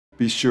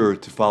Be sure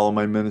to follow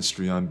my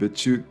ministry on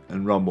BitChute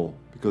and Rumble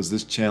because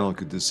this channel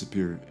could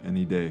disappear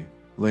any day.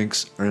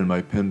 Links are in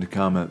my pinned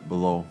comment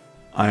below.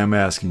 I am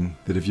asking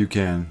that if you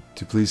can,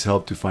 to please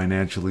help to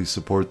financially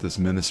support this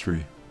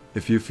ministry.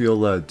 If you feel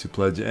led to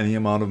pledge any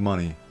amount of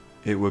money,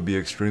 it would be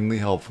extremely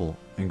helpful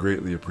and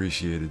greatly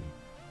appreciated.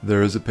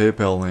 There is a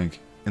PayPal link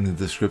in the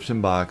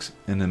description box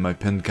and in my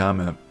pinned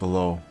comment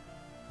below.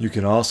 You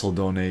can also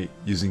donate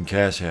using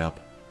Cash App.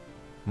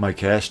 My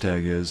cash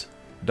tag is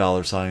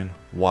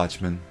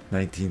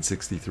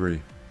 $Watchman1963.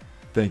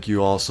 Thank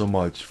you all so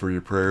much for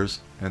your prayers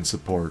and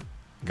support.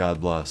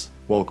 God bless.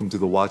 Welcome to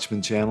the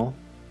Watchman channel.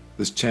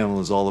 This channel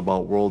is all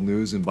about world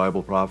news and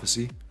Bible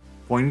prophecy,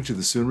 pointing to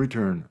the soon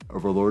return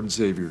of our Lord and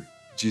Savior,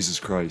 Jesus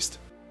Christ.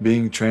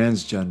 Being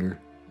transgender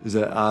is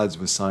at odds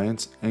with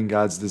science and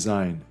God's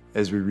design,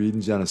 as we read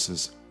in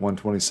Genesis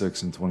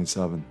 1:26 and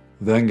 27.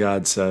 Then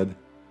God said,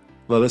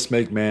 "Let us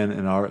make man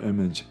in our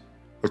image,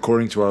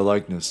 according to our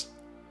likeness.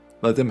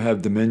 Let them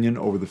have dominion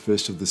over the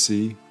fish of the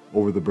sea,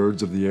 over the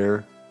birds of the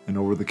air, and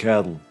over the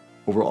cattle,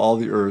 over all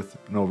the earth,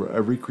 and over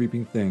every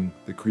creeping thing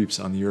that creeps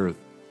on the earth."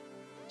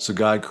 So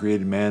God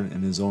created man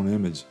in his own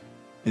image.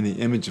 In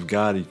the image of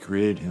God he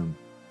created him.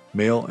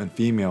 Male and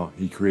female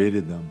he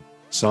created them.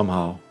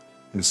 Somehow,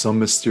 in some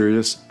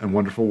mysterious and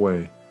wonderful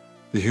way,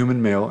 the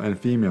human male and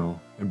female,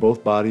 in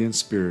both body and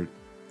spirit,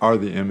 are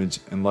the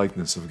image and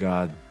likeness of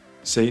God.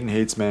 Satan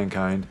hates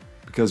mankind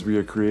because we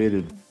are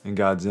created in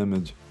God's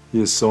image.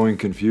 He is sowing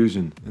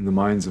confusion in the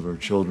minds of our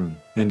children,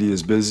 and he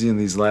is busy in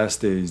these last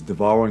days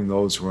devouring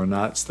those who are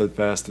not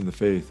steadfast in the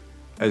faith,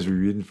 as we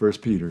read in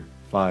 1 Peter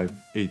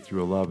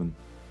 5:8-11.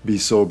 Be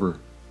sober,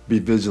 be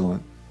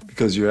vigilant,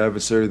 because your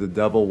adversary the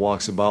devil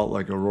walks about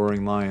like a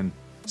roaring lion,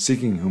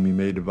 seeking whom he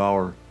may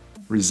devour.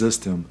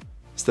 Resist him,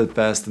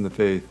 steadfast in the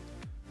faith,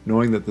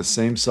 knowing that the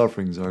same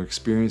sufferings are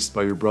experienced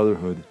by your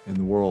brotherhood in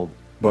the world.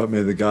 But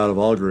may the God of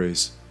all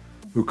grace,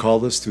 who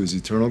called us to his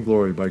eternal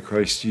glory by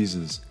Christ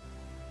Jesus,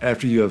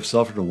 after you have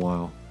suffered a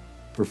while,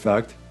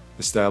 perfect,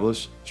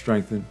 establish,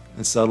 strengthen,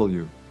 and settle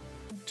you.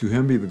 To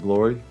him be the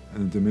glory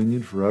and the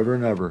dominion forever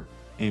and ever.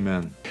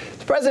 Amen.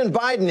 President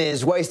Biden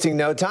is wasting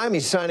no time.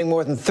 He's signing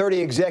more than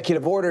 30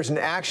 executive orders and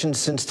actions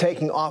since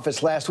taking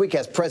office last week,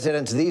 as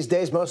presidents these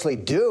days mostly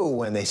do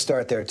when they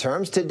start their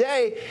terms.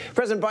 Today,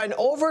 President Biden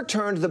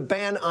overturned the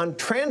ban on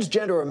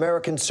transgender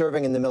Americans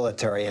serving in the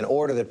military, an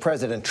order that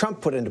President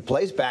Trump put into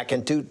place back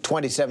in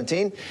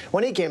 2017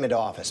 when he came into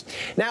office.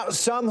 Now,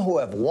 some who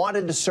have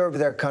wanted to serve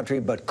their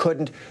country but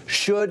couldn't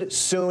should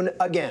soon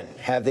again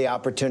have the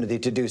opportunity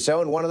to do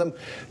so, and one of them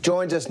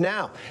joins us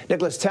now.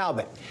 Nicholas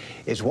Talbot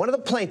is one of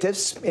the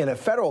plaintiffs in a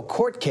federal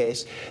court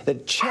case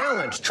that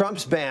challenged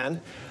Trump's ban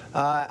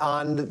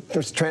on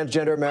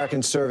transgender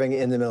Americans serving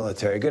in the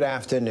military. Good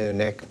afternoon,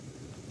 Nick.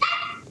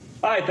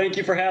 Hi, thank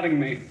you for having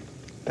me.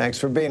 Thanks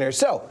for being here.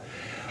 So,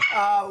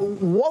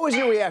 what was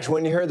your reaction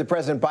when you heard that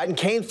President Biden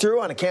came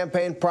through on a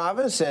campaign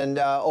promise and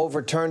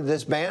overturned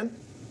this ban?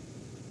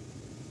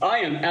 I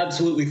am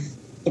absolutely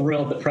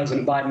thrilled that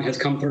President Biden has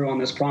come through on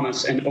this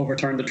promise and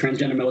overturned the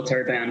transgender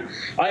military ban.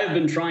 I have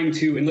been trying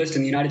to enlist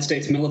in the United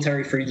States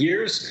military for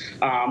years,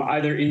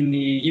 either in the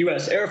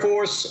U.S. Air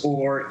Force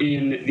or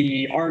in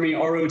the Army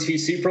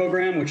ROTC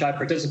program, which I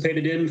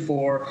participated in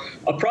for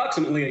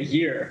approximately a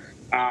year.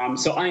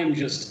 So I am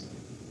just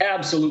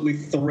absolutely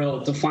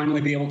thrilled to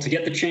finally be able to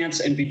get the chance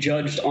and be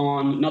judged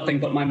on nothing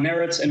but my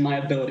merits and my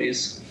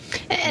abilities.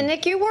 And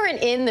Nick, you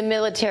weren't in the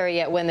military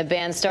yet when the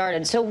ban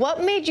started. So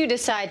what made you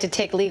decide to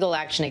take legal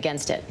action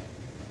against it?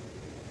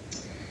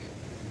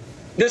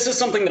 This is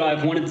something that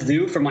I've wanted to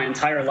do for my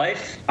entire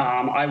life.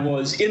 I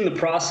was in the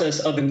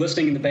process of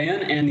enlisting in the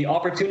ban, and the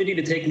opportunity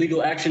to take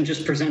legal action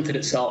just presented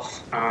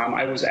itself.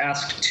 I was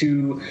asked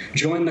to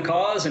join the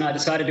cause, and I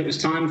decided it was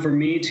time for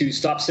me to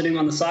stop sitting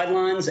on the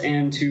sidelines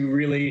and to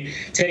really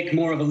take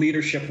more of a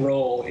leadership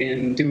role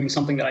in doing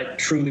something that I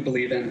truly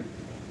believe in.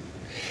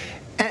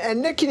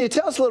 And Nick, can you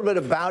tell us a little bit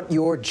about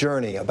your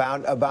journey,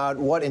 about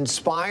what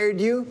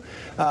inspired you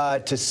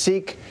to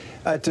seek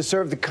to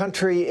serve the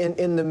country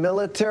in the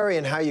military,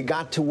 and how you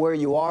got to where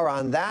you are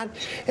on that,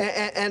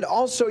 and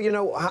also, you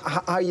know,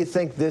 how you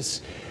think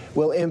this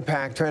will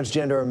impact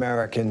transgender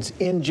Americans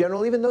in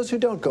general, even those who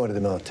don't go into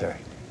the military?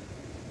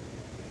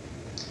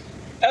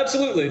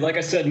 Absolutely. Like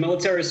I said,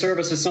 military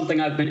service is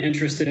something I've been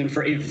interested in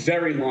for a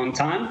very long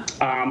time.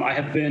 I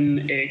have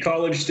been a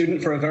college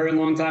student for a very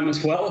long time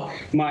as well.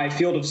 My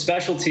field of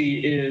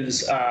specialty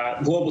is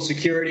global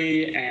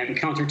security and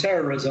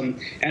counterterrorism,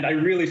 and I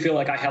really feel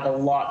like I have a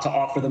lot to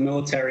offer the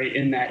military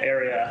in that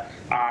area.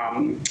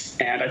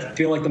 And I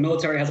feel like the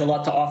military has a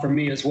lot to offer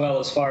me as well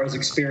as far as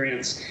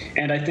experience.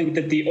 And I think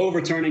that the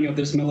overturning of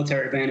this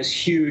military ban is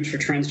huge for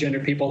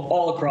transgender people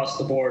all across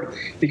the board,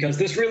 because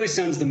this really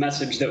sends the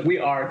message that we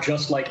are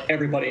just like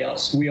everybody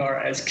else. We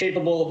are as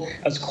capable,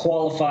 as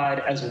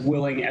qualified, as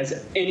willing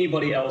as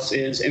anybody else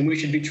is, and we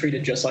should be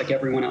treated just like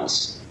everyone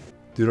else.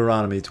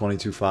 Deuteronomy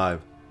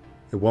 22:5.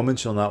 A woman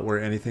shall not wear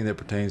anything that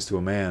pertains to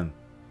a man,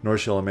 nor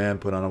shall a man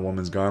put on a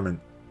woman's garment,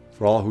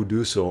 for all who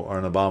do so are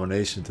an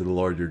abomination to the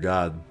Lord your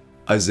God.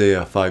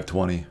 Isaiah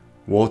 5:20.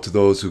 Woe to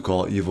those who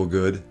call evil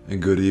good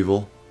and good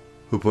evil,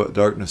 who put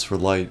darkness for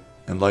light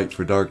and light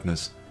for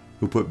darkness,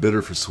 who put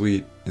bitter for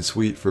sweet and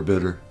sweet for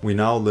bitter. We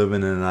now live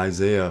in an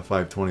Isaiah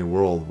 5:20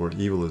 world where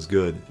evil is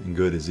good and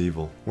good is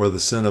evil, where the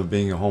sin of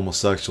being a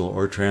homosexual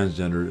or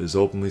transgender is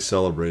openly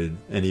celebrated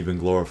and even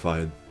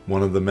glorified.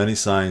 One of the many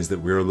signs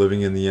that we are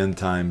living in the end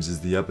times is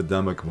the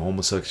epidemic of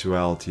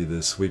homosexuality that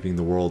is sweeping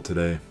the world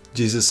today.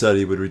 Jesus said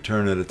he would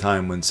return at a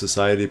time when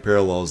society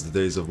parallels the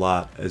days of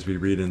Lot, as we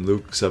read in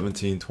Luke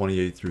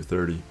 17:28 through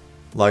 30.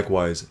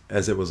 Likewise,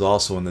 as it was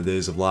also in the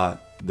days of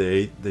Lot, they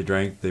ate, they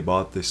drank, they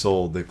bought, they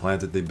sold, they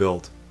planted, they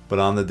built. But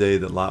on the day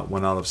that Lot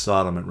went out of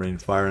Sodom, it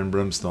rained fire and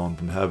brimstone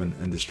from heaven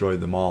and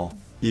destroyed them all.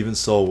 Even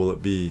so will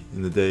it be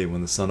in the day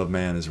when the Son of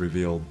Man is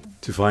revealed.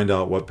 To find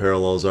out what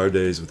parallels our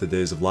days with the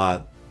days of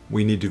Lot,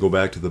 we need to go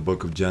back to the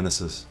book of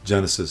Genesis.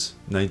 Genesis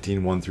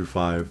 19:1 through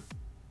 5.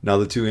 Now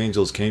the two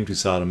angels came to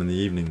Sodom in the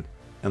evening,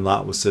 and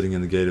Lot was sitting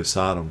in the gate of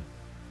Sodom.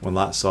 When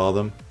Lot saw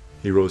them,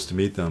 he rose to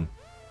meet them,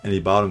 and he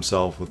bowed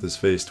himself with his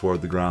face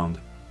toward the ground,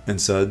 and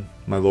said,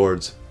 My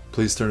lords,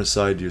 please turn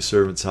aside to your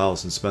servant's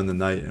house and spend the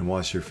night and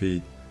wash your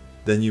feet.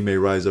 Then you may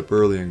rise up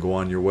early and go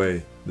on your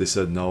way. They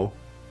said, No,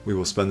 we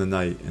will spend the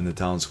night in the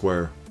town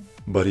square.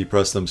 But he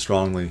pressed them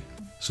strongly,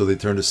 so they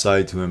turned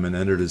aside to him and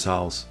entered his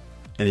house.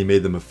 And he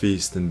made them a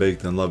feast and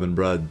baked unleavened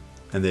bread,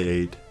 and they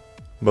ate.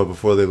 But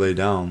before they lay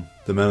down,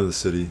 the men of the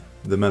city,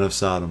 the men of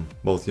Sodom,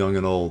 both young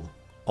and old,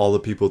 all the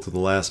people to the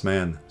last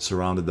man,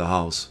 surrounded the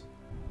house.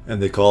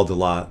 And they called to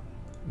Lot,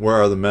 Where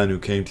are the men who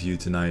came to you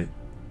tonight?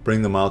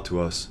 Bring them out to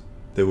us,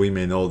 that we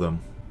may know them.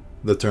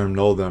 The term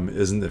know them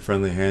isn't a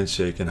friendly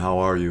handshake and how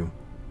are you.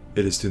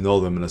 It is to know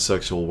them in a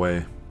sexual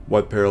way.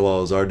 What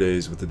parallels our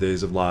days with the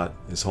days of Lot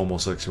is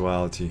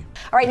homosexuality.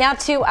 All right, now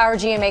to our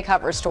GMA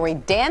cover story.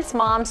 Dance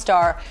Mom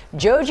star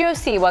JoJo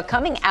Siwa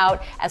coming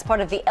out as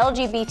part of the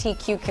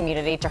LGBTQ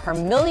community to her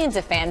millions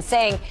of fans,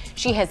 saying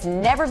she has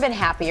never been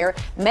happier,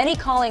 many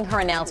calling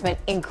her announcement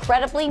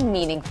incredibly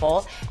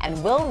meaningful.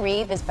 And Will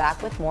Reeve is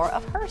back with more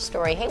of her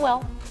story. Hey,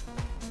 Will.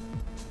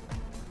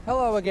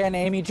 Hello again,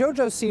 Amy.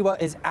 JoJo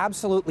Siwa is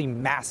absolutely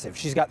massive.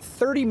 She's got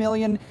 30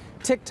 million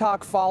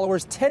TikTok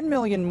followers, 10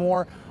 million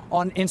more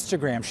on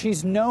Instagram.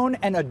 She's known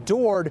and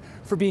adored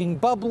for being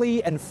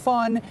bubbly and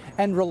fun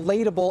and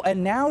relatable,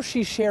 and now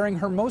she's sharing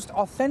her most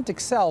authentic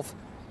self,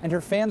 and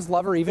her fans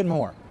love her even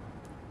more.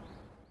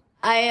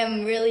 I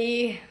am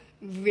really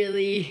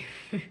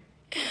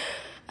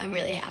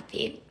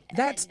happy.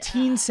 That's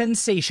teen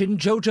sensation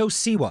JoJo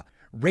Siwa,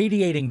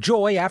 radiating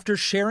joy after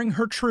sharing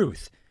her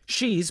truth.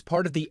 She's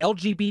part of the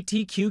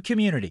LGBTQ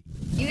community.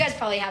 You guys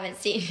probably haven't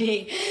seen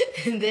me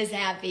this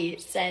happy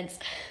since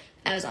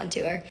I was on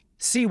tour.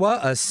 Siwa,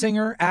 a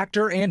singer,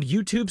 actor, and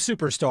YouTube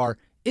superstar,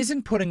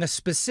 isn't putting a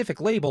specific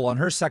label on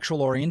her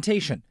sexual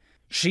orientation.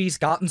 She's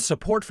gotten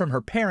support from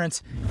her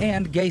parents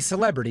and gay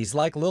celebrities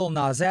like Lil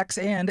Nas X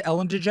and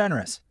Ellen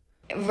DeGeneres.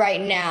 Right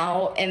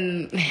now,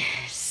 I'm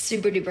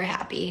super duper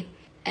happy,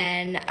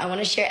 and I want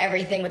to share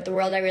everything with the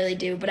world, I really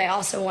do, but I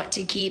also want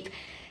to keep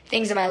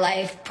things in my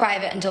life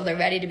private until they're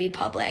ready to be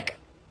public.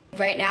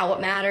 Right now,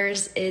 what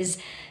matters is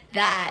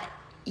that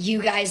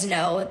you guys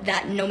know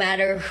that no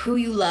matter who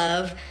you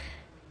love,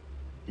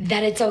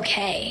 that it's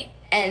okay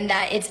and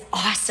that it's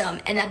awesome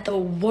and that the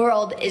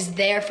world is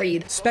there for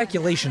you.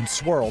 Speculation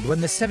swirled when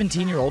the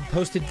 17-year-old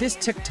posted this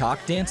TikTok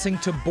dancing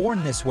to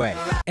Born This Way,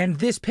 and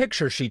this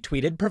picture she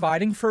tweeted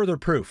providing further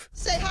proof.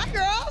 Say hi,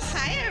 girls.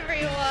 Hi,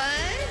 everyone.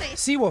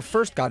 Siwa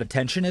first got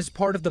attention as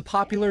part of the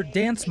popular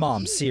Dance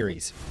Moms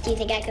series. Do you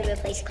think I could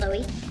replace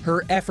Chloe?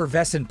 Her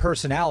effervescent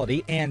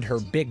personality and her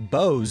big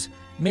bows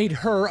made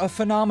her a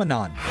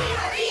phenomenon.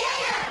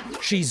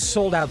 She's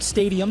sold out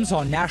stadiums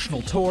on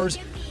national tours,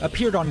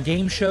 appeared on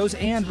game shows,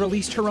 and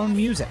released her own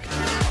music.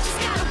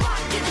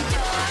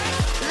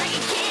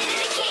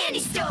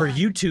 Her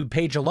YouTube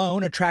page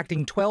alone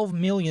attracting 12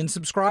 million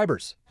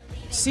subscribers.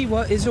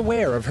 Siwa is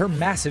aware of her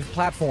massive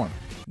platform.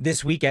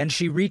 This weekend,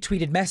 she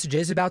retweeted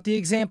messages about the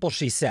example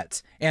she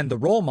sets and the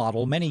role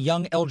model many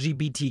young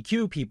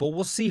LGBTQ people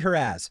will see her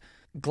as.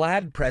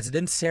 GLAAD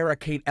President Sarah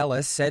Kate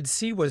Ellis said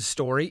Siwa's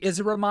story is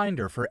a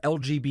reminder for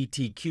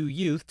LGBTQ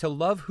youth to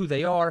love who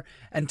they are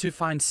and to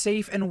find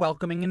safe and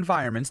welcoming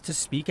environments to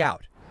speak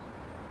out.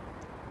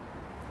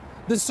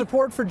 The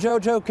support for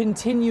JoJo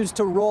continues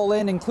to roll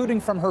in, including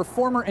from her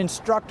former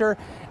instructor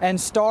and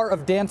star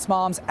of Dance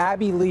Moms,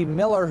 Abby Lee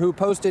Miller, who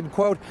posted,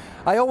 quote,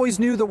 I always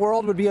knew the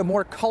world would be a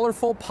more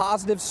colorful,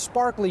 positive,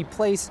 sparkly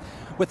place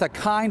with a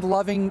kind,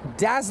 loving,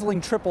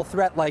 dazzling triple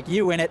threat like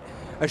you in it.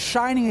 A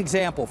shining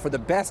example for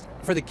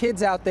the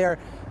kids out there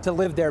to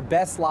live their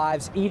best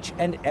lives each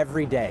and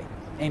every day.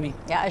 Amy?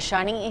 Yeah, a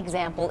shining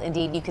example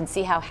indeed. You can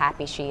see how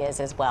happy she is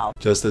as well.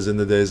 Just as in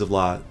the days of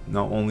Lot,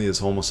 not only is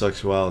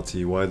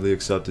homosexuality widely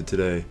accepted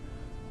today,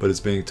 but it's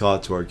being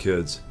taught to our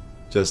kids,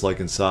 just like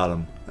in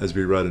Sodom, as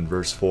we read in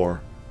verse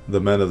 4. The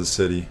men of the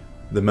city,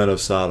 the men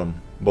of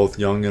Sodom, both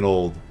young and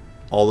old,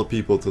 all the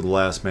people to the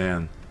last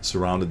man,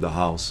 surrounded the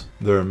house.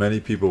 There are many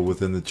people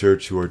within the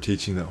church who are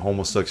teaching that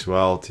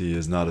homosexuality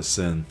is not a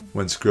sin,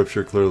 when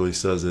Scripture clearly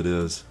says it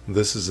is.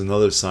 This is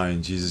another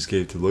sign Jesus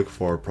gave to look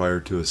for prior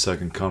to his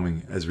second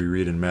coming, as we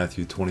read in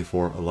Matthew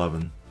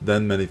 24:11.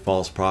 Then many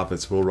false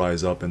prophets will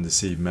rise up and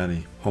deceive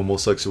many.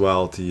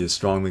 Homosexuality is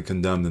strongly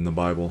condemned in the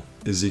Bible.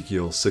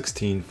 Ezekiel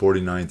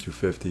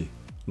 16:49-50.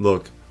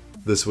 Look,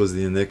 this was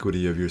the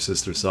iniquity of your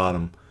sister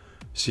Sodom.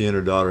 She and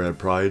her daughter had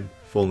pride,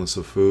 fullness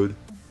of food,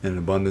 and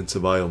abundance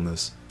of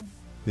idleness.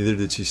 Neither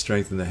did she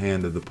strengthen the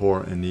hand of the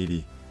poor and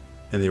needy.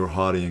 And they were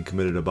haughty and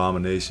committed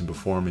abomination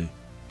before me.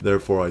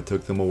 Therefore I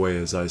took them away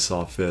as I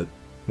saw fit.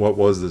 What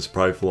was this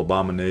prideful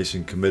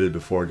abomination committed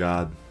before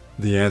God?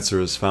 The answer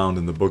is found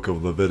in the book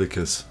of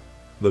Leviticus.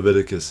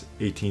 Leviticus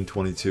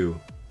 18:22.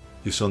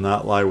 You shall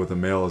not lie with a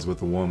male as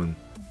with a woman.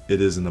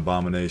 It is an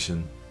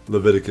abomination.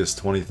 Leviticus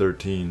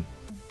 20:13.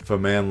 If a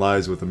man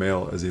lies with a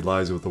male as he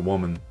lies with a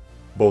woman,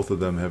 both of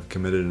them have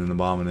committed an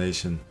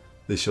abomination.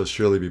 They shall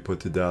surely be put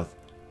to death.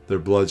 Their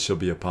blood shall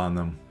be upon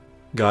them.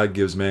 God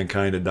gives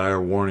mankind a dire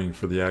warning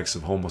for the acts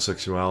of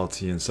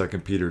homosexuality in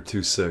 2 Peter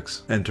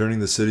 2:6, and turning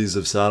the cities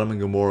of Sodom and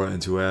Gomorrah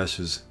into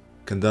ashes,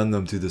 condemned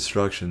them to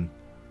destruction,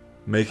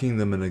 making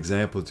them an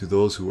example to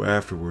those who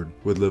afterward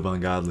would live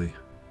ungodly.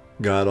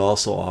 God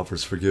also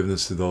offers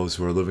forgiveness to those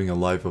who are living a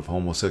life of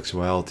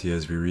homosexuality,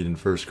 as we read in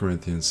 1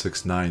 Corinthians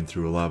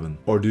 6:9-11.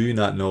 Or do you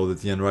not know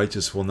that the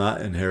unrighteous will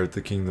not inherit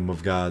the kingdom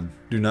of God?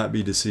 Do not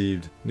be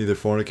deceived, neither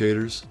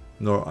fornicators,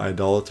 nor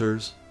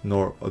idolaters,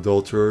 nor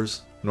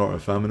adulterers, nor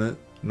effeminate,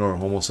 nor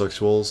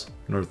homosexuals,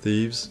 nor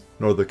thieves,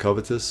 nor the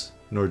covetous,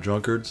 nor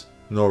drunkards,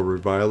 nor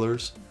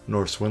revilers,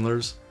 nor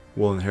swindlers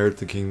will inherit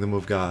the kingdom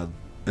of God.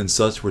 And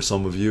such were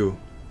some of you,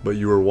 but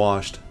you were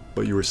washed,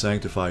 but you were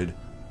sanctified,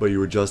 but you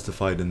were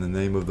justified in the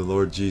name of the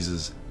Lord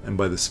Jesus, and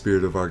by the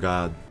Spirit of our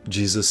God.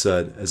 Jesus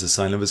said, as a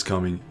sign of his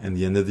coming and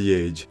the end of the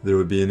age, there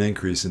would be an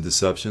increase in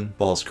deception,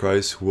 false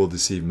Christs who will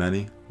deceive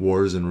many,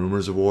 wars and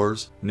rumors of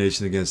wars,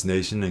 nation against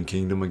nation and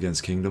kingdom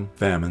against kingdom,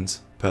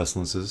 famines,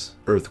 pestilences,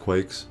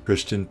 earthquakes,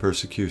 Christian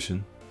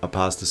persecution,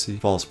 apostasy,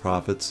 false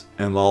prophets,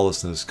 and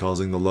lawlessness,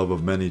 causing the love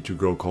of many to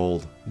grow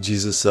cold.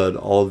 Jesus said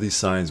all of these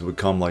signs would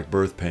come like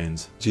birth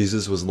pains.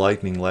 Jesus was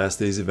likening last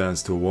days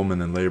events to a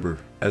woman in labor.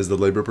 As the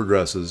labor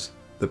progresses,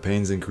 the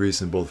pains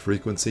increase in both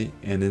frequency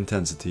and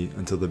intensity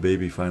until the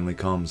baby finally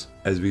comes.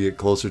 As we get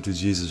closer to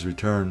Jesus'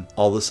 return,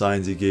 all the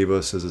signs he gave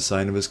us as a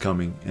sign of his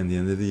coming and the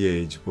end of the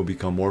age will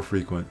become more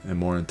frequent and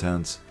more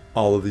intense.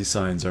 All of these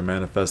signs are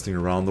manifesting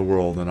around the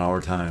world in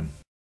our time.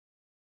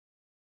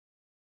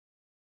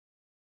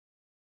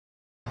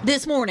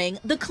 This morning,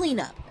 the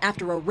cleanup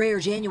after a rare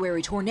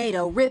January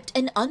tornado ripped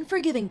an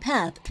unforgiving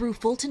path through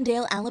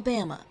Fultondale,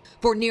 Alabama.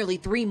 For nearly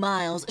 3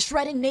 miles,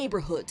 shredding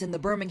neighborhoods in the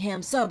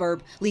Birmingham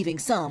suburb, leaving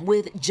some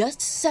with just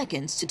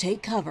seconds to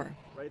take cover.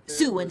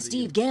 Sue and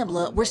Steve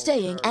Gambla were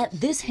staying at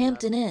this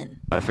Hampton Inn.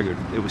 I figured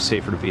it was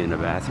safer to be in the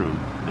bathroom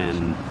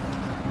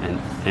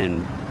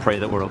and pray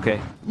that we're okay.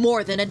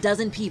 More than a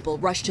dozen people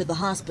rushed to the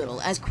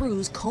hospital as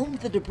crews combed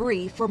the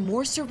debris for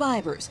more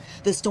survivors.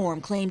 The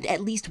storm claimed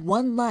at least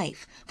one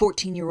life,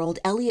 14-year-old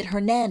Elliot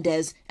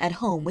Hernandez at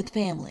home with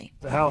family.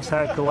 The house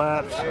had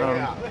collapsed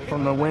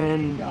from the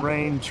wind,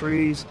 rain,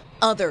 trees.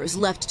 Others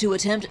left to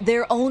attempt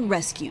their own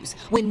rescues.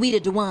 When Weta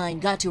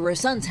DeWine got to her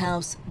son's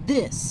house,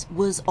 this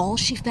was all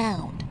she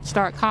found.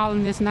 Start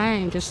calling his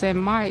name, just said,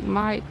 Mike,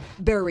 Mike.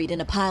 Buried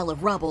in a pile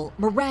of rubble,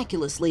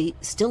 miraculously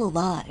still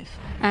alive.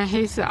 And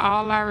he said,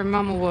 all I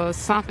remember was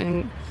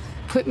something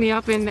put me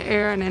up in the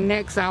air, and the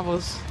next I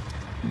was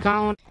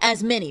gone.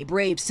 As many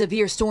braved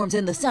severe storms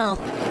in the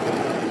south,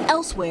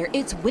 elsewhere,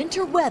 it's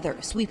winter weather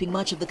sweeping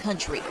much of the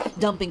country,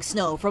 dumping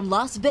snow from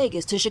Las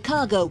Vegas to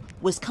Chicago,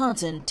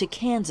 Wisconsin to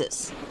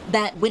Kansas.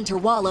 That winter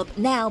wallop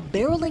now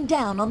barreling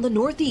down on the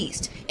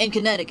Northeast. In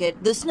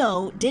Connecticut, the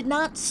snow did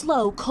not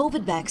slow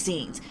COVID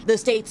vaccines. The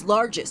state's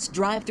largest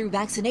drive-through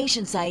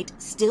vaccination site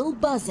still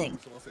buzzing.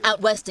 Out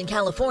west in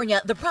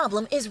California, the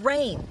problem is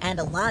rain, and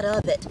a lot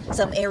of it.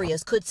 Some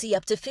areas could see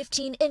up to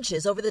 15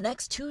 inches over the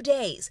next 2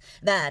 days.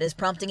 That is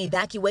prompting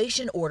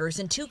evacuation orders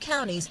in 2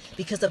 counties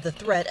because of the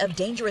threat of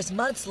dangerous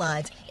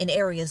mudslides in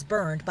areas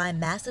burned by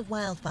massive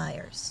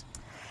wildfires.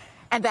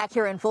 And back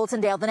here in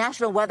Fultondale, the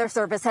National Weather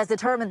Service has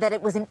determined that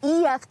it was an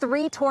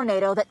EF3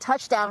 tornado that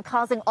touched down,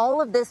 causing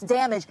all of this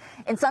damage.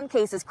 In some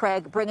cases,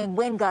 Craig, bringing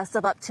wind gusts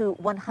of up to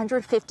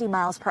 150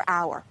 miles per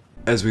hour.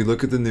 As we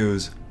look at the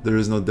news, there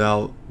is no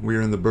doubt we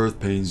are in the birth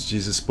pains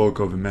Jesus spoke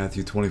of in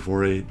Matthew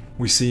 24:8.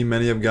 We see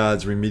many of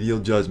God's remedial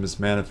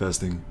judgments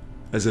manifesting,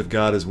 as if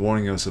God is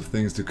warning us of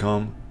things to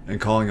come and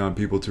calling on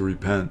people to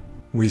repent.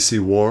 We see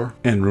war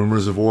and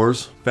rumors of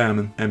wars,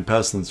 famine, and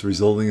pestilence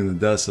resulting in the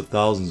deaths of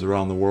thousands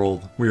around the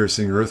world. We are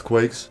seeing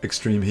earthquakes,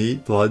 extreme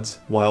heat, floods,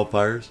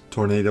 wildfires,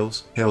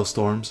 tornadoes,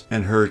 hailstorms,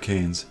 and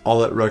hurricanes,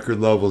 all at record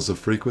levels of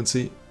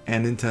frequency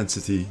and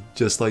intensity,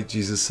 just like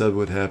Jesus said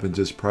would happen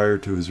just prior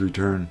to his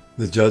return.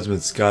 The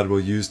judgments God will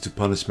use to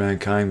punish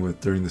mankind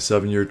with during the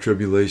 7-year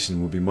tribulation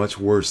will be much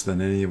worse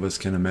than any of us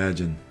can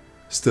imagine.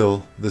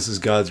 Still, this is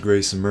God's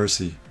grace and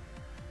mercy,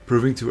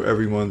 proving to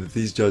everyone that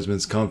these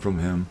judgments come from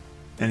him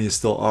and he is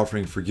still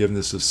offering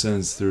forgiveness of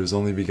sins through his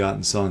only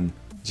begotten Son,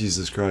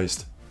 Jesus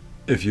Christ.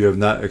 If you have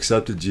not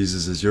accepted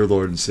Jesus as your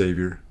Lord and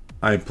Savior,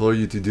 I implore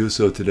you to do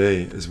so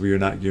today, as we are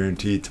not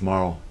guaranteed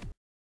tomorrow.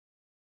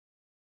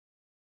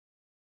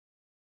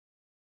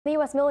 The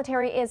U.S.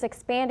 military is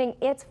expanding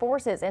its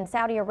forces in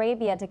Saudi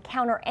Arabia to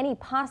counter any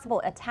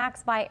possible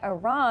attacks by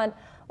Iran,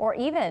 or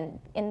even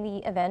in the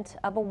event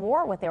of a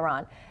war with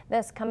Iran.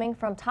 This coming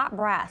from top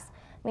brass.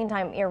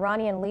 Meantime,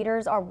 Iranian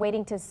leaders are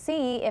waiting to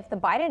see if the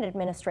Biden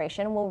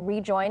administration will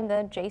rejoin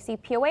the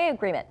JCPOA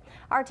agreement.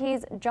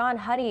 RT's John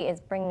Huddy is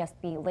bringing us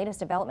the latest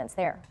developments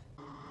there.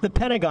 The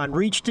Pentagon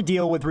reached a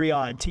deal with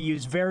Riyadh to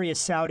use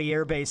various Saudi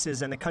air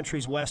bases and the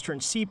country's western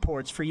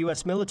seaports for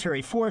U.S.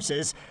 military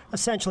forces,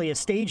 essentially as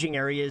staging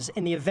areas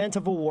in the event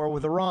of a war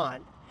with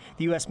Iran.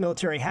 The U.S.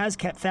 military has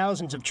kept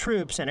thousands of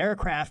troops and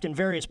aircraft in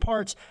various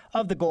parts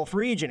of the Gulf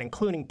region,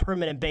 including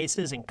permanent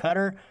bases in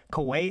Qatar,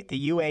 Kuwait,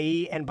 the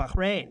UAE, and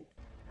Bahrain.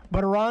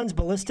 But Iran's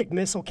ballistic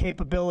missile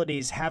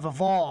capabilities have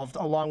evolved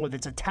along with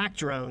its attack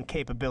drone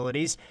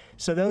capabilities,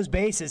 so those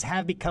bases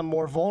have become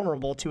more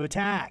vulnerable to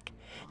attack.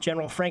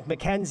 General Frank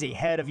McKenzie,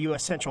 head of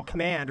U.S. Central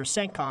Command, or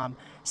CENTCOM,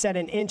 said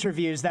in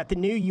interviews that the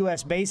new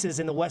U.S. bases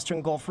in the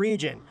Western Gulf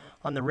region,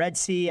 on the Red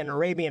Sea and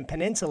Arabian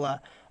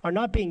Peninsula, are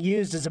not being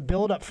used as a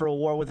buildup for a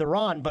war with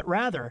Iran, but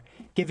rather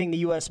giving the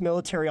U.S.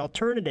 military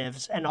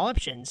alternatives and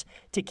options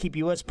to keep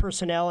U.S.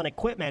 personnel and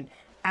equipment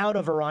out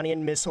of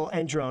Iranian missile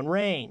and drone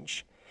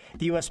range.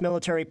 The U.S.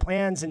 military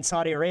plans in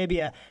Saudi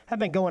Arabia have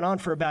been going on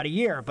for about a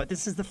year, but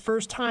this is the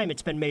first time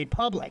it's been made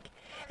public.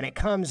 And it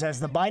comes as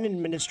the Biden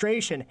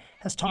administration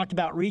has talked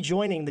about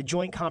rejoining the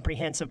Joint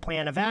Comprehensive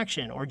Plan of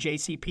Action, or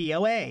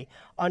JCPOA,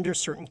 under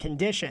certain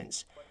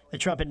conditions. The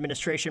Trump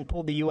administration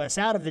pulled the U.S.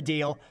 out of the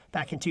deal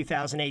back in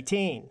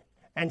 2018.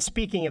 And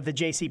speaking of the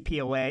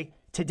JCPOA,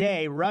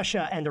 today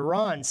Russia and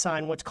Iran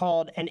signed what's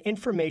called an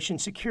Information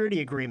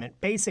Security Agreement,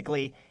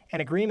 basically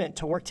an agreement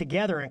to work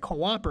together and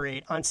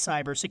cooperate on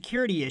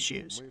cybersecurity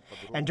issues.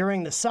 And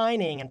during the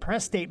signing and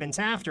press statements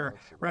after,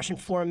 Russian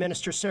Foreign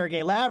Minister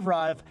Sergei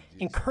Lavrov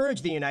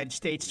encouraged the United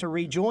States to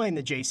rejoin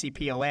the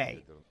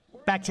JCPOA.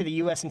 Back to the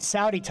U.S. and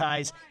Saudi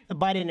ties, the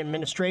Biden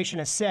administration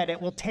has said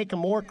it will take a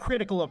more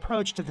critical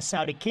approach to the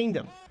Saudi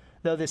kingdom,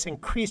 though this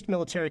increased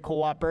military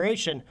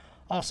cooperation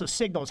also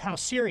signals how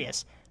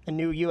serious the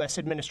new U.S.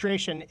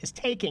 administration is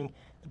taking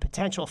the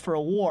potential for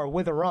a war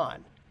with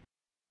Iran.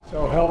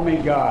 So help me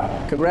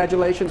God.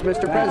 Congratulations,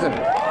 Mr.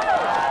 President.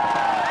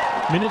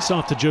 Minutes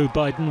after Joe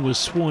Biden was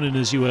sworn in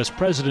as U.S.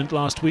 president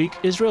last week,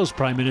 Israel's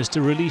prime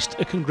minister released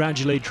a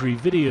congratulatory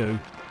video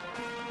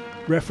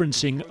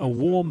referencing a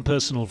warm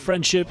personal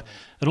friendship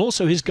and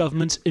also his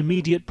government's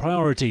immediate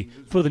priority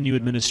for the new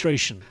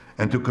administration.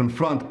 And to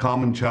confront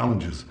common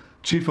challenges,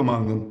 chief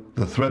among them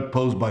the threat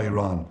posed by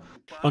Iran.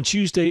 On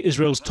Tuesday,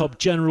 Israel's top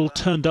general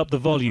turned up the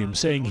volume,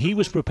 saying he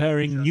was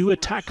preparing new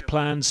attack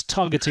plans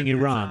targeting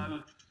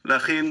Iran.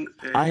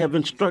 I have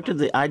instructed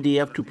the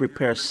IDF to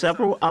prepare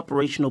several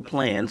operational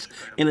plans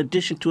in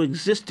addition to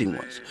existing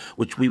ones,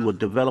 which we will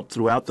develop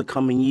throughout the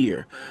coming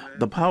year.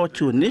 The power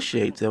to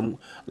initiate them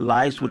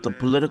lies with the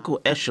political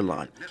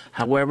echelon.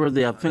 However,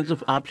 the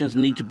offensive options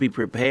need to be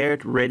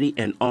prepared, ready,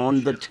 and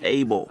on the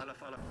table.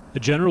 The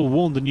general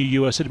warned the new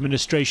U.S.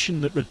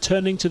 administration that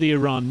returning to the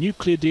Iran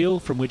nuclear deal,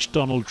 from which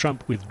Donald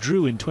Trump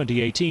withdrew in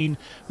 2018,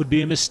 would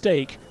be a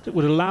mistake that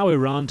would allow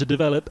Iran to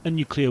develop a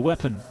nuclear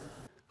weapon.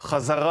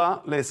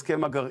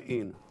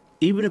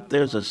 Even if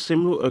there's a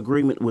similar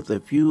agreement with a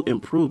few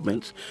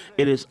improvements,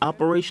 it is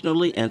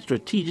operationally and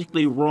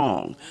strategically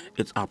wrong.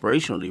 It's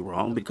operationally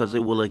wrong because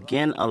it will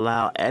again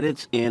allow at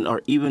its end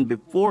or even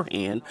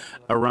beforehand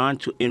Iran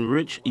to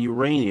enrich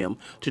uranium,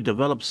 to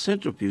develop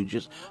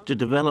centrifuges, to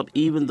develop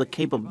even the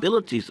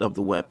capabilities of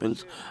the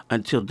weapons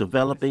until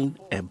developing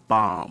a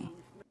bomb.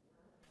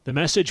 The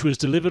message was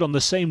delivered on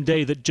the same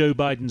day that Joe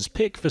Biden's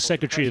pick for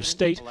Secretary of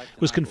State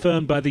was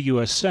confirmed by the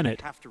U.S.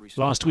 Senate.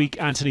 Last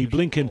week, Antony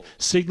Blinken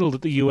signaled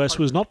that the U.S.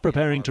 was not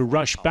preparing to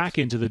rush back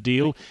into the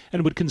deal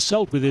and would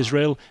consult with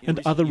Israel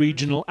and other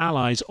regional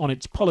allies on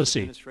its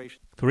policy.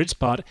 For its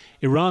part,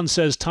 Iran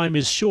says time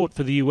is short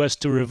for the U.S.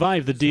 to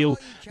revive the deal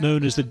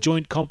known as the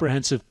Joint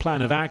Comprehensive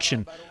Plan of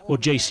Action, or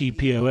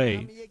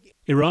JCPOA.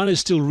 Iran is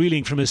still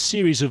reeling from a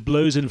series of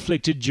blows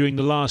inflicted during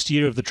the last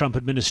year of the Trump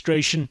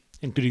administration,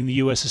 including the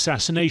U.S.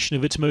 assassination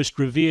of its most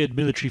revered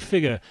military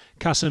figure,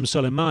 Qasem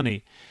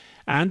Soleimani,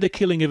 and the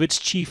killing of its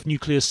chief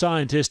nuclear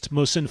scientist,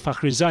 Mohsen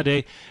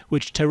Fakhrizadeh,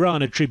 which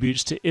Tehran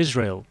attributes to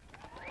Israel.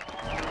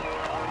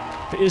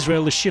 For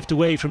Israel, the shift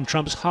away from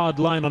Trump's hard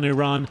line on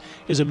Iran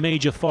is a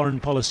major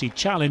foreign policy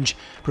challenge,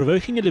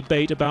 provoking a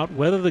debate about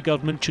whether the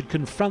government should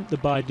confront the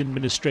Biden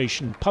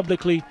administration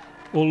publicly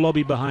or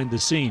lobby behind the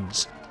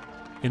scenes.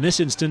 In this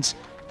instance,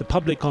 the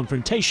public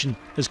confrontation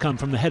has come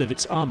from the head of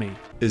its army.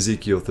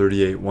 Ezekiel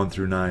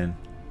 38:1-9.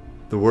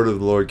 The word of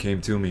the Lord came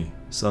to me,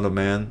 Son of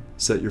man,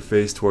 set your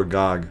face toward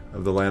Gog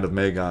of the land of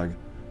Magog,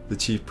 the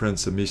chief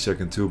prince of Meshech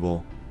and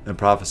Tubal, and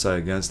prophesy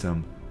against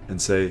him,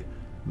 and say,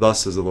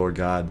 Thus says the Lord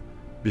God,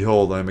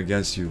 Behold, I am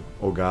against you,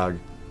 O Gog,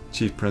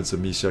 chief prince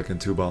of Meshech and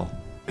Tubal.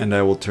 And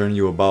I will turn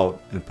you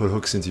about and put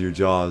hooks into your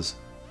jaws,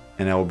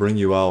 and I will bring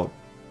you out,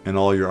 and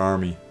all your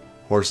army,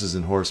 horses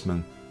and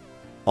horsemen,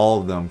 all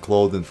of them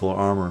clothed in full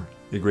armor,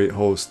 a great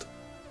host,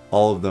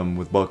 all of them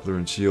with buckler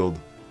and shield,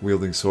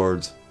 wielding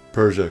swords.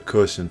 Persia,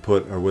 Cush, and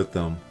Put are with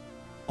them,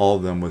 all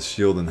of them with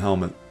shield and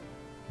helmet.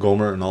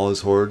 Gomer and all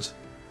his hordes,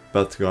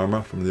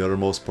 Beth-Garma from the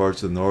uttermost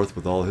parts of the north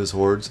with all his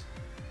hordes.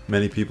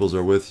 Many peoples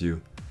are with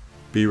you.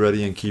 Be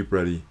ready and keep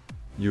ready,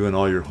 you and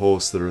all your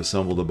hosts that are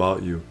assembled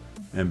about you,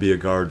 and be a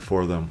guard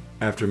for them.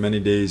 After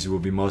many days you will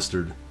be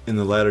mustered. In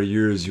the latter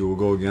years you will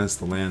go against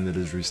the land that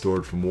is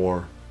restored from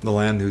war, the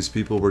land whose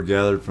people were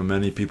gathered from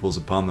many peoples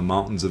upon the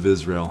mountains of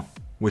Israel,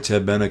 which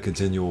had been a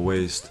continual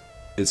waste.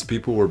 Its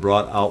people were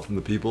brought out from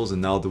the peoples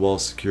and now dwell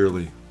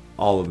securely,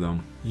 all of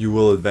them. You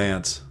will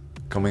advance,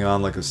 coming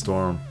on like a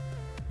storm.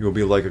 You will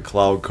be like a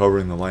cloud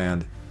covering the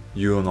land,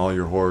 you and all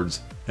your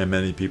hordes, and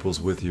many peoples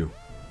with you.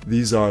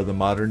 These are the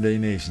modern day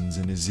nations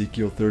in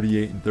Ezekiel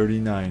 38 and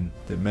 39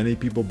 that many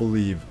people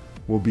believe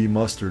will be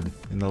mustered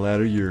in the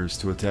latter years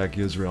to attack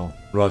Israel: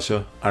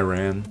 Russia,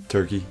 Iran,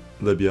 Turkey,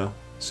 Libya,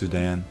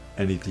 Sudan,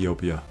 and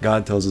Ethiopia.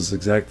 God tells us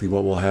exactly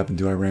what will happen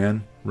to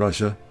Iran,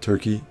 Russia,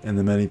 Turkey, and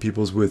the many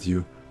peoples with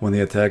you when they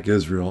attack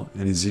Israel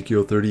in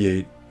Ezekiel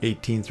 38,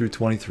 18 through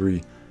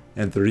 23,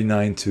 and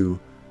 39 2,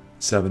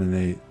 7 and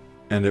 8.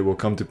 And it will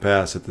come to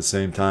pass at the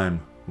same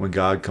time, when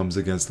God comes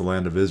against the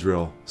land of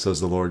Israel, says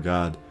the Lord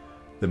God,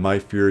 that my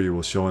fury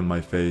will show in my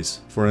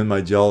face. For in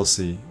my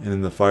jealousy and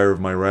in the fire of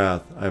my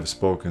wrath I have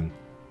spoken.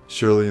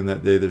 Surely in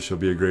that day there shall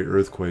be a great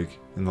earthquake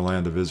in the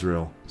land of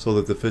Israel, so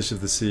that the fish of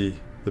the sea,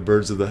 the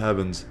birds of the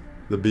heavens,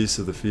 the beasts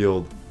of the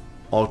field,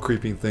 all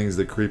creeping things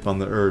that creep on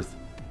the earth,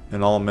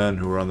 and all men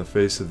who are on the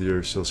face of the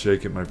earth shall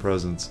shake at my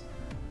presence.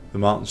 The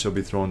mountains shall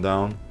be thrown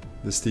down,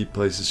 the steep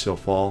places shall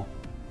fall,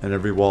 and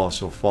every wall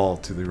shall fall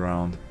to the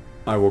ground.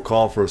 I will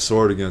call for a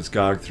sword against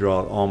Gog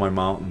throughout all my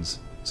mountains,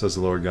 says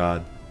the Lord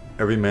God.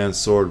 Every man's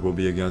sword will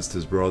be against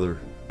his brother,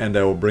 and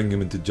I will bring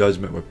him into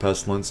judgment with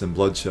pestilence and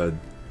bloodshed.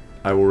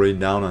 I will rain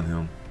down on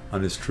him,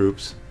 on his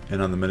troops,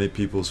 and on the many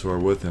peoples who are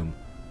with him,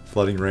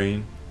 flooding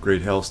rain,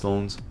 great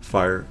hailstones,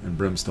 fire, and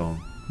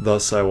brimstone.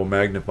 Thus I will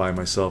magnify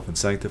myself and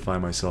sanctify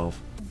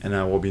myself, and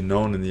I will be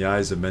known in the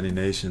eyes of many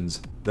nations.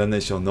 Then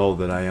they shall know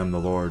that I am the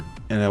Lord.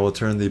 And I will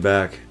turn thee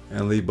back,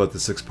 and leave but the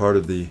sixth part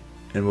of thee,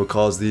 and will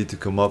cause thee to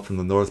come up from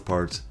the north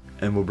parts,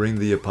 and will bring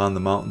thee upon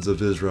the mountains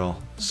of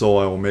Israel. So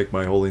I will make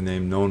my holy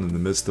name known in the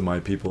midst of my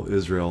people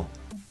Israel,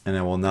 and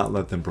I will not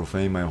let them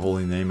profane my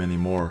holy name any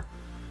more.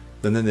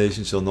 Then the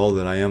nations shall know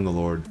that I am the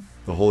Lord,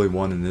 the Holy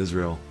One in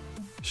Israel.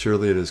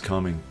 Surely it is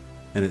coming,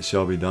 and it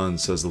shall be done,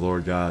 says the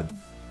Lord God.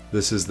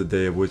 This is the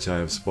day of which I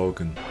have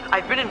spoken.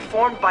 I've been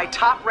informed by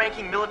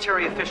top-ranking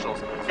military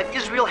officials that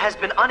Israel has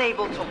been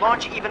unable to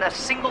launch even a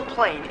single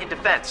plane in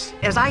defense.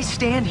 As I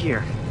stand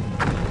here,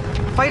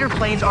 fighter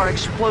planes are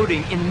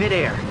exploding in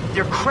midair.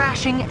 They're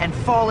crashing and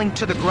falling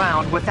to the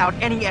ground without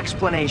any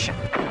explanation.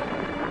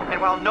 And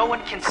while no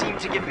one can seem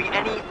to give me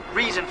any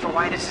reason for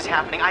why this is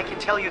happening, I can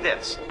tell you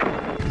this.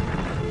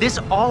 This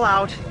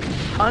all-out,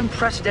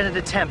 unprecedented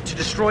attempt to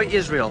destroy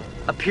Israel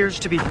appears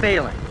to be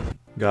failing.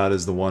 God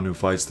is the one who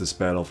fights this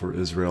battle for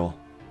Israel.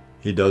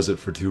 He does it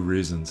for two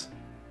reasons: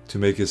 to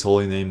make his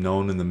holy name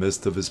known in the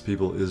midst of his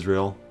people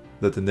Israel,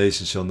 that the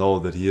nations shall know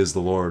that he is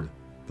the Lord,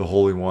 the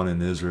Holy One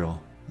in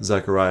Israel.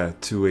 Zechariah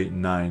 2:8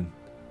 and 9.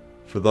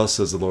 For thus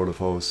says the Lord of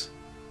hosts,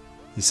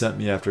 He sent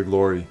me after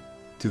glory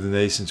to the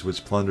nations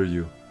which plunder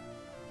you.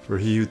 For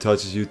he who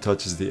touches you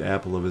touches the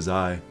apple of his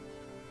eye.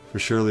 For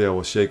surely I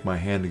will shake my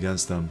hand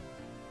against them,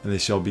 and they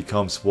shall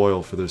become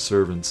spoil for their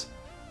servants.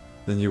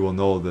 Then you will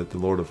know that the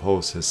Lord of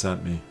hosts has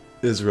sent me.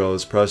 Israel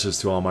is precious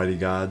to Almighty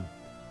God,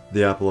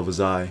 the apple of his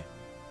eye.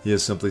 He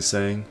is simply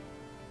saying,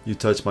 you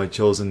touch my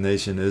chosen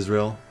nation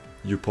Israel,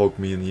 you poke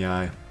me in the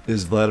eye.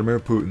 Is Vladimir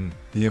Putin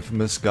the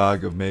infamous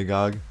Gog of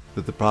Magog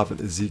that the prophet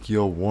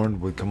Ezekiel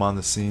warned would come on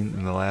the scene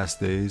in the last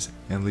days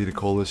and lead a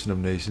coalition of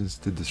nations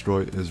to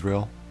destroy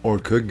Israel? Or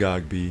could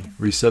Gog be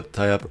Recep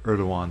Tayyip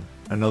Erdogan,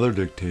 another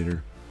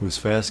dictator who is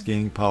fast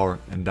gaining power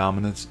and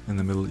dominance in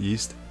the Middle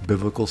East?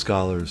 Biblical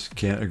scholars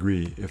can't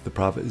agree if the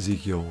prophet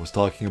Ezekiel was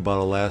talking about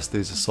a last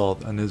days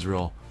assault on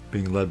Israel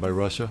being led by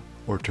Russia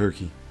or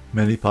Turkey.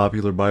 Many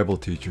popular Bible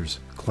teachers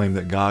claim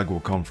that Gog will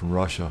come from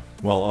Russia,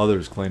 while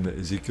others claim that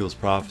Ezekiel's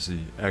prophecy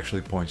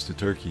actually points to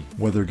Turkey.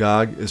 Whether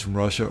Gog is from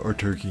Russia or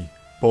Turkey,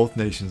 both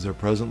nations are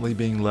presently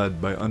being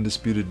led by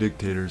undisputed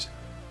dictators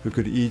who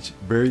could each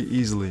very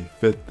easily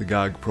fit the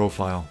Gog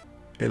profile.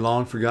 A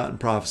long-forgotten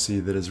prophecy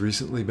that has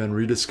recently been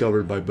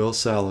rediscovered by Bill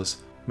Salus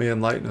may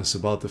enlighten us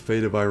about the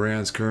fate of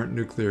Iran's current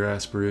nuclear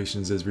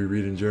aspirations, as we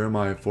read in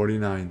Jeremiah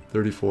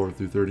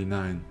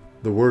 49:34-39.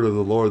 The word of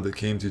the Lord that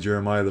came to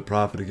Jeremiah the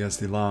prophet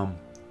against Elam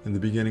in the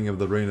beginning of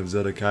the reign of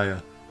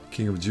Zedekiah,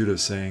 king of Judah,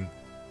 saying,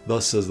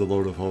 Thus says the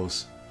Lord of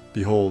hosts,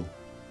 Behold,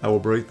 I will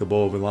break the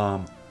bow of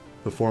Elam,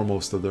 the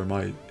foremost of their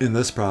might. In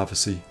this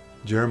prophecy,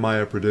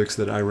 Jeremiah predicts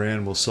that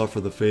Iran will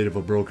suffer the fate of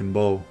a broken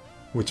bow,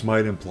 which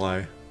might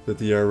imply that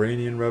the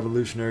Iranian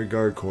Revolutionary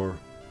Guard Corps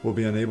will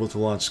be unable to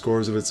launch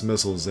scores of its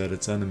missiles at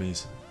its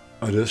enemies.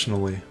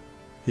 Additionally,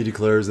 He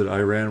declares that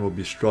Iran will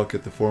be struck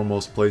at the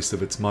foremost place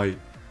of its might,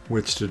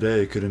 which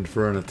today could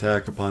infer an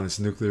attack upon its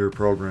nuclear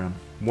program.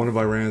 One of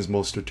Iran's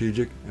most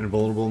strategic and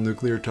vulnerable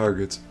nuclear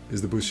targets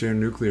is the Bushehr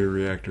nuclear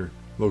reactor,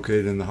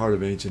 located in the heart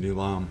of ancient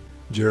Elam.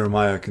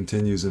 Jeremiah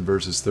continues in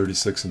verses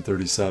 36 and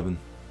 37.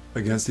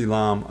 Against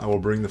Elam I will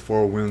bring the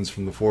four winds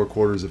from the four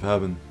quarters of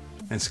heaven,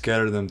 and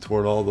scatter them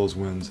toward all those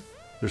winds.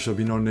 There shall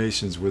be no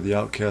nations where the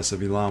outcasts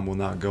of Elam will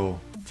not go.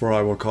 For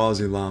I will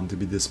cause Elam to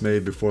be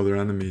dismayed before their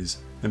enemies,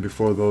 and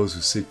before those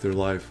who seek their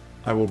life.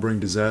 I will bring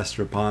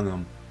disaster upon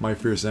them, my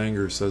fierce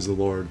anger, says the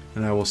Lord,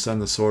 and I will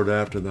send the sword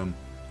after them,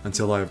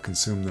 until I have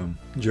consumed them.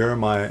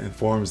 Jeremiah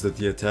informs that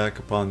the attack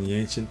upon the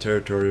ancient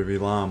territory of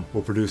Elam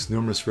will produce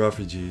numerous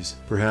refugees,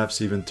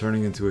 perhaps even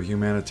turning into a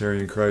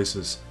humanitarian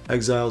crisis.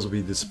 Exiles will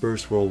be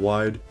dispersed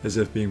worldwide, as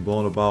if being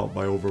blown about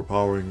by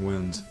overpowering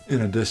winds.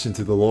 In addition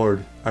to the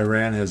Lord,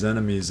 Iran has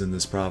enemies in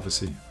this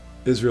prophecy.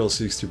 Israel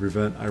seeks to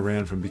prevent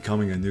Iran from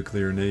becoming a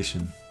nuclear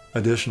nation.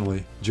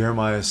 Additionally,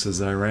 Jeremiah says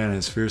that Iran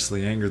has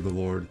fiercely angered the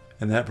Lord,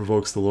 and that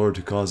provokes the Lord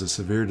to cause a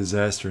severe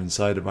disaster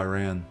inside of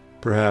Iran.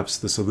 Perhaps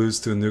this alludes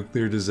to a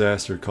nuclear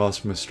disaster caused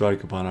from a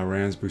strike upon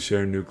Iran's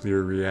Bushehr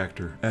nuclear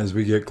reactor. As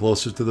we get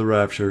closer to the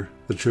rapture,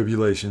 the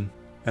tribulation,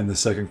 and the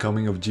second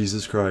coming of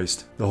Jesus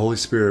Christ, the Holy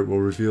Spirit will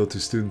reveal to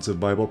students of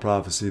Bible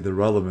prophecy the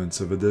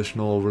relevance of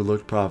additional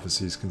overlooked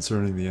prophecies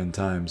concerning the end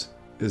times.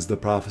 Is the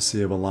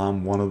prophecy of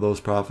Elam one of those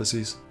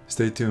prophecies?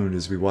 Stay tuned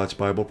as we watch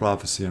Bible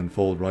prophecy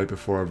unfold right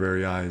before our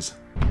very eyes.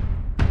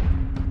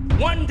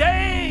 One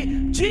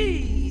day,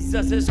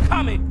 Jesus is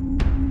coming.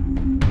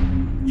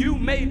 You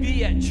may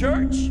be at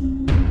church.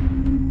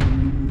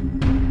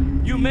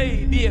 You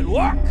may be at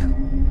work.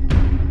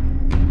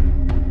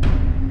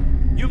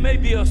 You may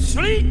be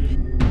asleep.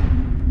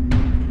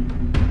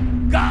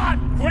 God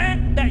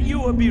grant that you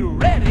will be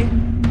ready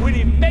when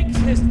He makes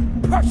His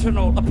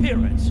personal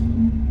appearance.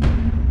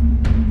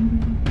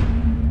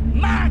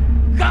 My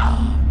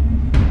God,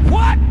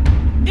 what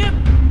if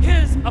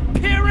His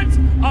appearance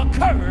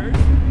occurs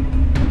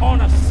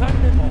on a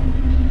Sunday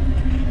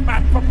morning?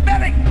 My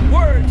prophetic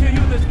word to you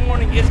this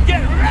morning is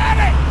get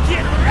ready!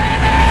 Get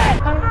ready!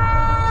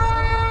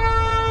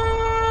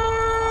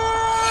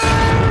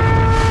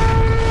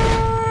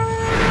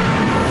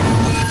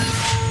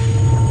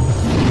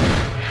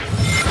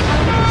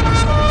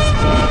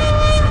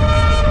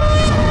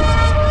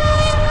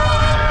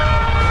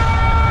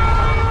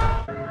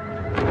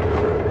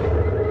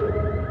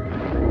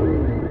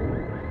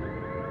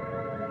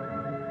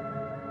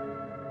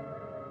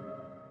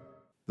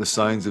 The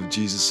signs of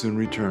Jesus' soon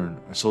return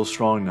are so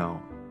strong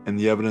now, and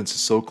the evidence is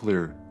so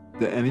clear,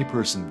 that any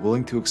person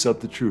willing to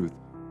accept the truth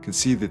can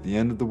see that the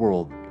end of the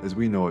world, as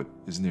we know it,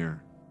 is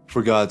near.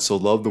 For God so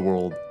loved the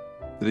world,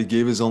 that He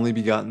gave His only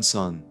begotten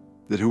Son,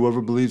 that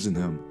whoever believes in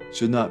Him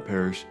should not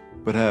perish,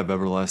 but have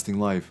everlasting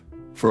life.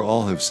 For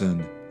all have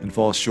sinned, and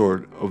fall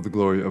short of the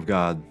glory of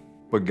God.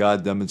 But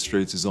God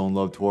demonstrates His own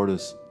love toward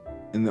us,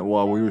 in that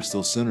while we were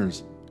still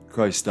sinners,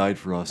 Christ died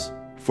for us.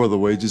 For the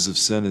wages of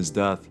sin is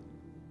death,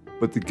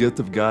 but the gift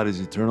of God is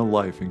eternal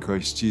life in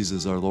Christ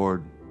Jesus our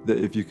Lord,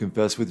 that if you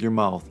confess with your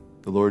mouth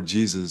the Lord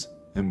Jesus,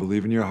 and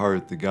believe in your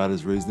heart that God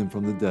has raised Him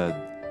from the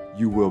dead,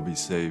 you will be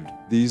saved.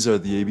 These are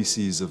the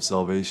ABCs of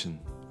salvation.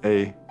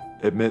 A.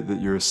 Admit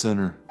that you're a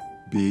sinner.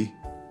 B.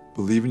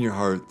 Believe in your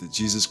heart that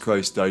Jesus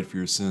Christ died for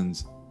your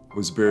sins,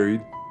 was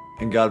buried,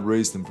 and God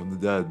raised Him from the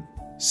dead.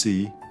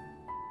 C.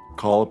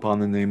 Call upon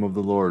the name of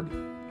the Lord,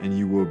 and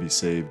you will be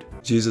saved.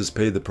 Jesus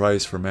paid the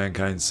price for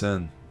mankind's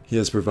sin. He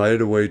has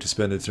provided a way to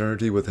spend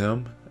eternity with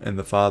Him and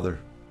the Father.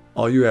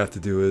 All you have to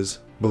do is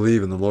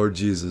believe in the Lord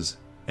Jesus,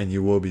 and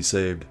you will be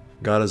saved.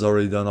 God has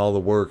already done all the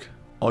work.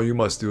 All you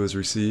must do is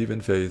receive in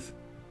faith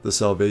the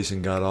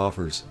salvation God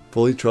offers.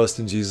 Fully trust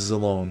in Jesus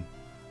alone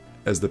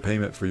as the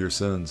payment for your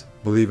sins.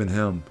 Believe in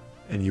Him,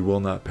 and you will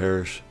not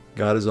perish.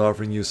 God is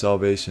offering you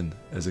salvation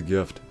as a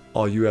gift.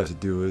 All you have to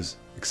do is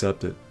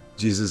accept it.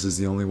 Jesus is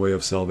the only way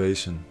of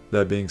salvation.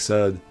 That being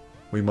said,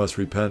 we must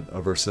repent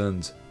of our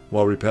sins.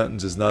 While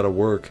repentance is not a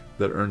work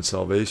that earns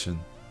salvation,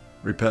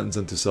 repentance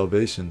unto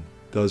salvation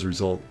does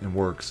result in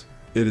works.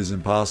 It is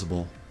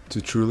impossible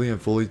to truly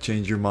and fully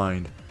change your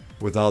mind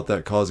without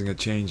that causing a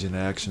change in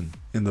action.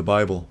 In the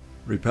Bible,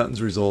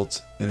 repentance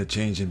results in a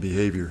change in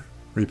behavior.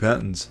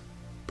 Repentance,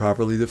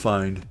 properly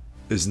defined,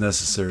 is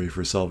necessary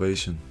for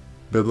salvation.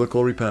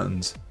 Biblical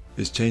repentance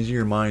is changing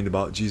your mind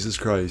about Jesus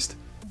Christ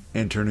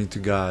and turning to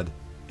God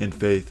in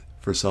faith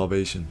for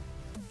salvation.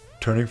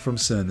 Turning from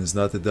sin is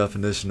not the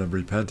definition of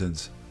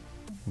repentance,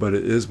 but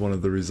it is one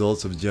of the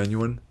results of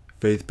genuine,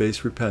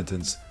 faith-based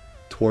repentance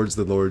towards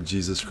the Lord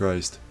Jesus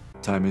Christ.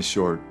 Time is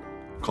short.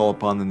 Call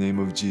upon the name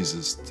of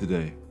Jesus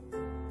today.